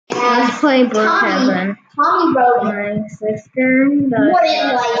Let's play Brookhaven. Tommy wrote it. My sister Wouldn't like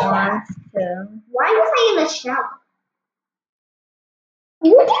that. wants to. Why was I in the shower?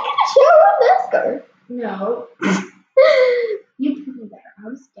 You were taking a shower with NASCAR. No. You put me there. I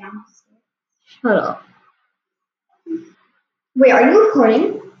was downstairs. Shut up. Wait, are you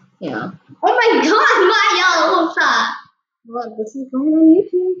recording? Yeah. Oh my god, Maya! What? This is going on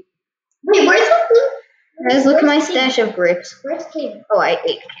YouTube. Wait, where's the food? Guys, look at my stash of grapes. Where's King? Oh, I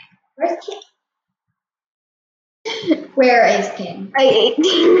ate. Where's King? Where is King? I ate.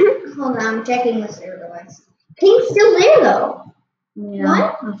 Hold on, I'm checking the server list. King's still there though. Yeah.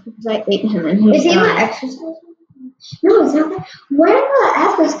 What? That's because I ate him and he's Is he in the exercise? No, it's not that. Where the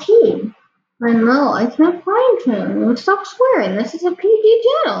F is King? I know, I can't find him. Stop swearing. This is a PG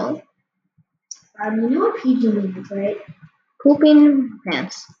channel. You know what PG means, right? Pooping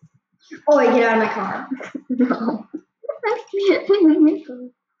pants. Oh, wait, get out of my car. No.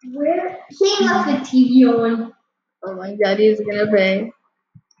 Where? King left the TV on. Oh my god, he's gonna pay.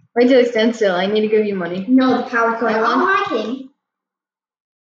 Wait till it stands still. I need to give you money. No, the power's going off. Oh, my King.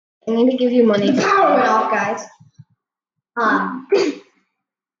 I need to give you money. The power went off, guys.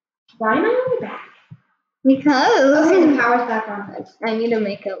 Why am I on the back? Because Okay, the power's back on. I need to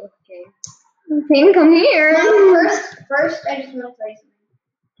make out with King. King, come here. First, I just want to play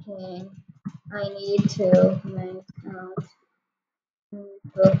King, something. I need to make out.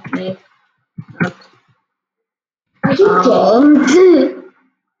 Make out. Are you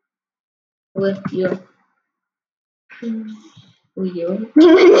With you. With you.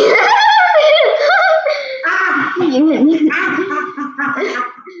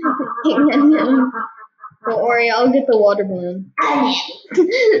 Don't worry, I'll get the water balloon.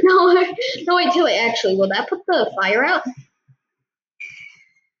 No, wait till it actually. Will that put the fire out?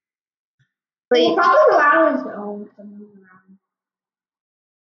 We'll probably go out on his own.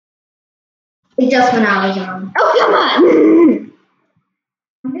 It just went out on his own. Oh, come on!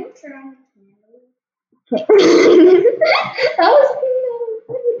 I'm gonna try. Okay. That was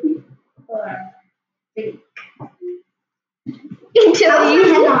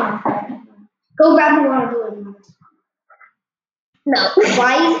Go grab the water balloon. No.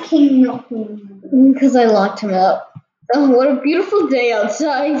 Why is King not playing? Because I locked him up. Oh, what a beautiful day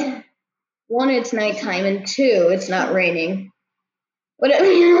outside. 1, it's nighttime, and 2, it's not raining. What a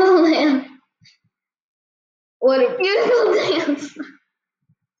beautiful day. What a beautiful day outside.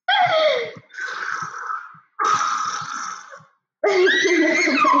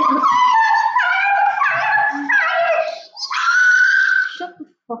 Shut the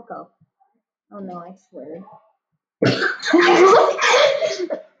fuck up. Oh no, I swear.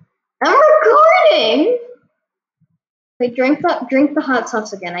 I'm recording! Wait, drink the hot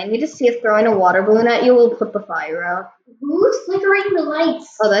sauce again. I need to see if throwing a water balloon at you will put the fire out. Who's flickering the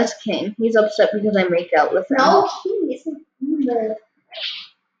lights? Oh, that's King. He's upset because I make out with him. No, King isn't in the...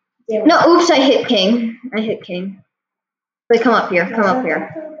 No, oops, I hit King. Wait, come up here. Come up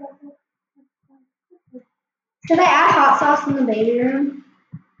here. Should I add hot sauce in the baby room?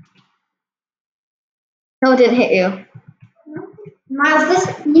 No, it didn't hit you. Miles, this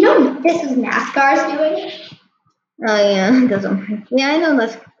is NASCAR's doing it. Oh, yeah, it doesn't. Yeah, I know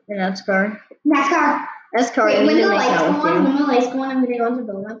that's NASCAR. NASCAR. NASCAR, Wait, I need when to the make lights out go with on, you. when the lights go on, I'm going to go into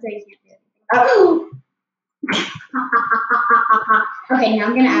the one so you can't do it. Okay, now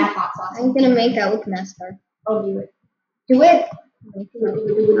I'm going to add hot sauce. I'm going to make out with NASCAR. Oh, do it. Do it.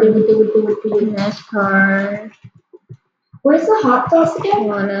 NASCAR. Where's the hot sauce again?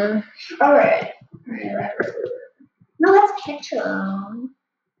 Wanna. Alright. No, that's ketchup. I'm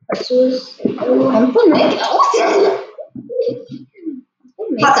gonna make out.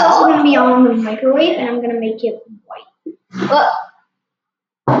 Hot sauce is going to be on the microwave, and I'm going to make it white.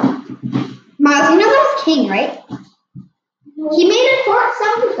 Miles, you know that's King, right? He made a short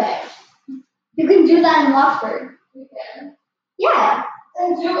sound effect. You can do that in Bloxburg. You can? Yeah.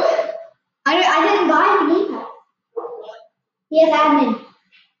 Then do it. I didn't buy the game pass. He has admin.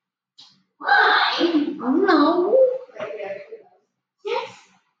 Why? I don't know. Yes.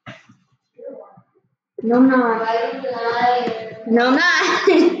 No, I'm not. No, I'm not.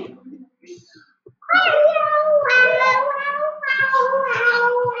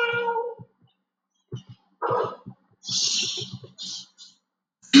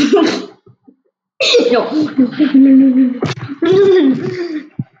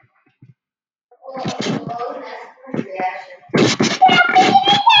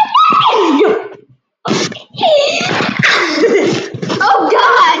 Oh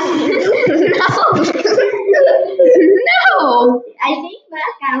God! No! I think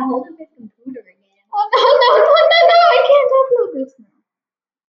Matt got a hold of his computer again. Oh, no, I can't upload this now.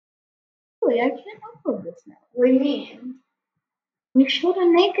 Wait, I can't upload this now. What do you mean? You showed a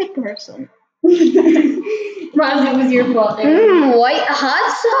naked person. Miles, it was your fault. White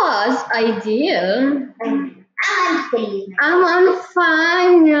hot sauce. Ideal. I'm pleased. I'm on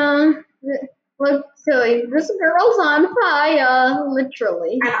fire. Look, silly. This girl's on fire.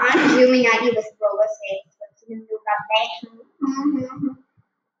 Literally. And I'm zooming at you with roller skates. What you gonna do about that?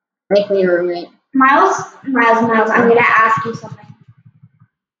 Make me a roommate. Miles, I'm gonna ask you something.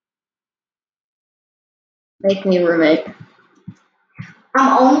 Make me a roommate.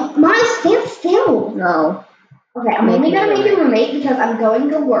 Miles, stand still. No. Okay, I'm only gonna make you a roommate because I'm going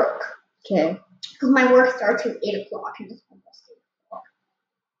to work. Okay. Because my work starts at 8 o'clock and it's almost 8 o'clock.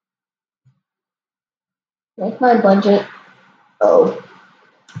 Make my budget. Oh.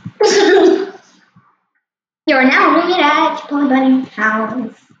 You are now roommate at Chipotle Bunny's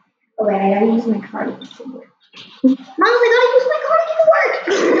house. Oh wait, I gotta use my card to get to work. Miles, I gotta use my card to get to work.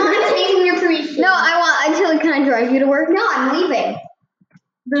 No, I'm taking your permission. No, actually, can I drive you to work? No, I'm leaving.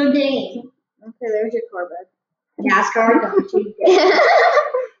 The game. Okay, there's your car back. NASCAR, don't you dare.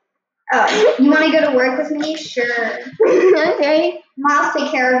 Oh, you want to go to work with me? Sure. Okay. Miles, take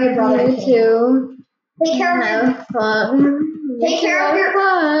care of your brother. You too. Take care of your Have fun. Take care of your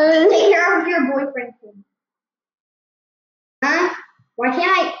fun. Take care of your boyfriend. Huh? Why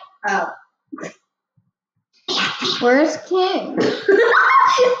can't I? Oh. Where's King?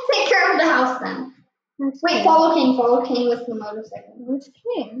 Take care of the house then. Wait, follow King with the motorcycle. Where's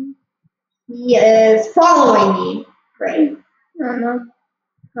King? He is following me. Right. I don't know.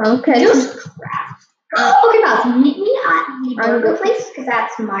 Okay. Just crap. Okay, Miles, meet me at the burger good. place because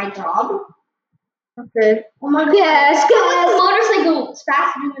that's my job. Okay. Oh my god. Gas. The motorcycle is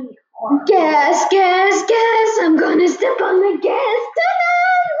faster than the car. Gas. I'm gonna step on the gas.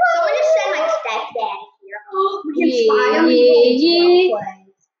 Someone just said my stepdad here. We can spy on the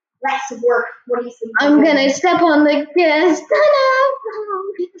place. Let's work. What do you think? I'm gonna step on the gas.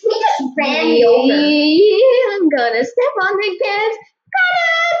 He just ran me over. I'm gonna step on the gas.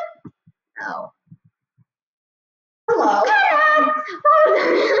 Oh. Hello. I I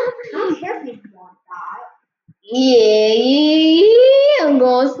don't care if you want that. Yeah. I'm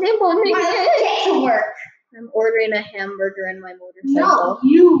gonna step on the Miles, gas. get to work. I'm ordering a hamburger in my motorcycle. No,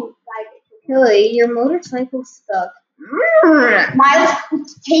 you. Hilly, your motorcycle's stuck. Miles,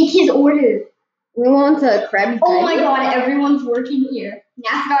 take his order. We want a Krabby Patty. Oh my god, everyone's working here.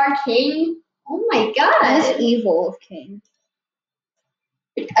 NASCAR King. Oh my god. That's evil of King.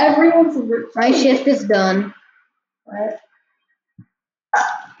 Everyone's working. My shift is done. What?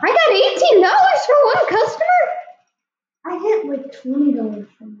 I got $18 for one customer. I get like $20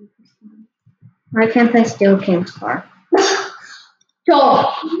 from you for some. Why can't I steal King's car? Don't.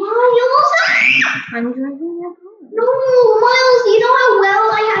 Miles. I'm driving that car. No, Miles, you know how well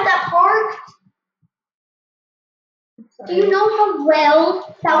I had that parked? Do you know how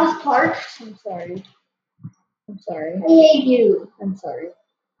well that was parked? I'm sorry. I hate you. I'm sorry.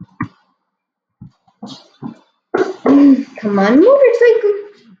 Come on, motorcycle.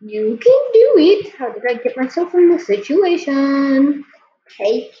 You can do it. How did I get myself in this situation?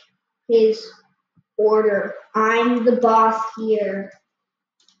 Take his order. I'm the boss here.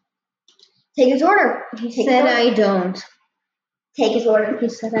 Take his order. He said I don't. Take his order. He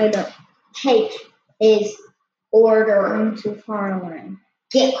said I don't. Take his order. I'm too far away.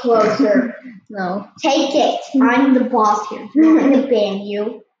 Get closer. No. Take it. I'm the boss here. I'm not going to ban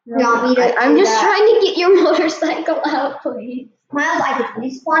you. I'm just trying to get your motorcycle out, please. Miles, I could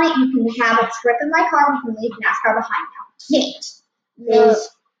respawn it. You can have it strip in my car. We can leave NASCAR behind now. Get his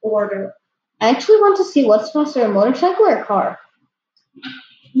order. I actually want to see what's faster, a motorcycle or a car.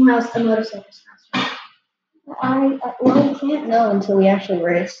 Miles, a motorcycle is faster. I can't know until we actually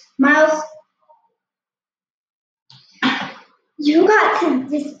race. Miles, you got to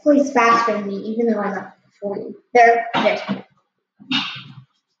this place faster than me, even though I left before you. There.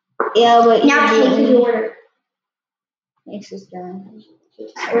 Yeah, but now take his order. Ace is done.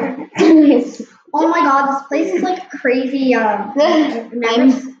 Oh my god, this place is like crazy. I'm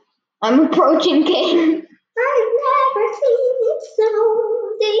approaching King. I've never seen it so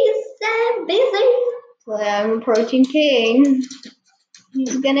busy. So I'm approaching King.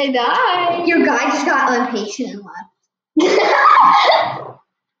 He's gonna die. Your guy just got impatient and left.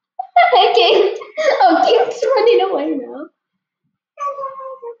 King. Oh, King's running away now.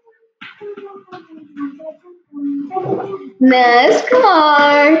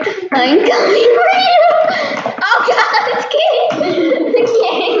 NASCAR, I'm coming for you. Oh God, King.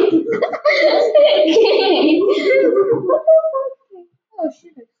 King. Oh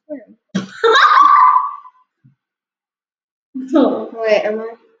shit, I swear. So, Wait, am I?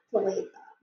 Wait.